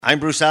I'm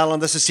Bruce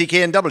Allen, this is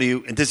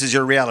CKNW, and this is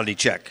your reality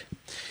check.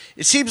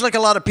 It seems like a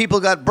lot of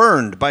people got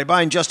burned by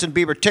buying Justin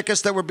Bieber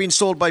tickets that were being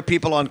sold by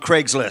people on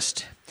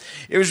Craigslist.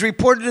 It was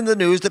reported in the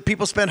news that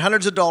people spent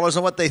hundreds of dollars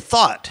on what they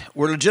thought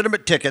were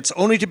legitimate tickets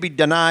only to be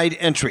denied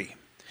entry.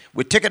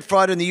 With ticket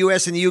fraud in the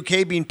US and the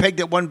UK being pegged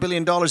at $1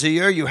 billion a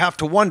year, you have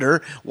to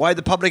wonder why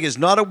the public is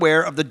not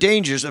aware of the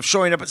dangers of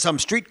showing up at some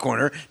street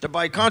corner to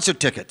buy concert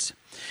tickets.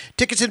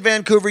 Tickets in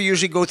Vancouver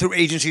usually go through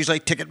agencies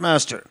like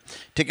Ticketmaster.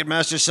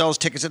 Ticketmaster sells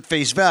tickets at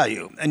face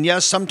value. And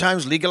yes,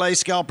 sometimes legalized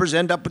scalpers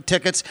end up with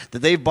tickets that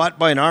they've bought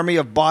by an army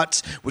of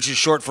bots, which is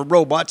short for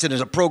robots and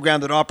is a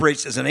program that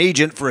operates as an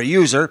agent for a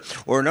user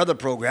or another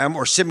program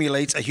or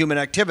simulates a human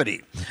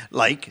activity,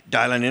 like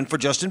dialing in for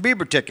Justin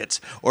Bieber tickets,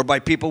 or by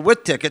people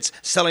with tickets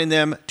selling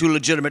them to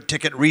legitimate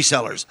ticket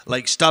resellers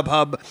like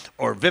StubHub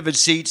or Vivid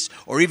Seats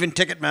or even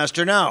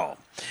Ticketmaster Now.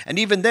 And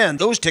even then,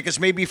 those tickets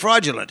may be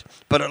fraudulent,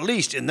 but at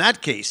least in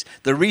that case,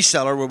 the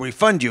reseller will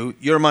refund you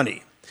your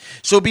money.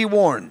 So be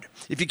warned.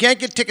 If you can't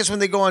get tickets when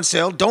they go on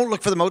sale, don't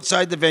look for them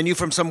outside the venue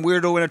from some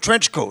weirdo in a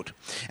trench coat.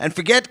 And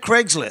forget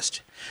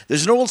Craigslist.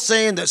 There's an old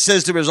saying that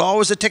says there is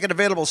always a ticket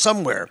available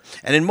somewhere,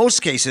 and in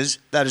most cases,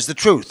 that is the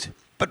truth.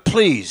 But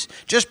please,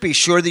 just be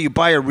sure that you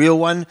buy a real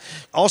one.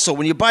 Also,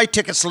 when you buy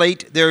tickets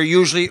late, they're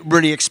usually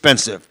really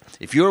expensive.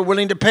 If you're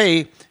willing to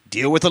pay,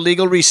 deal with a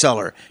legal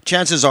reseller.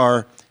 Chances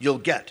are you'll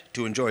get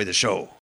to enjoy the show.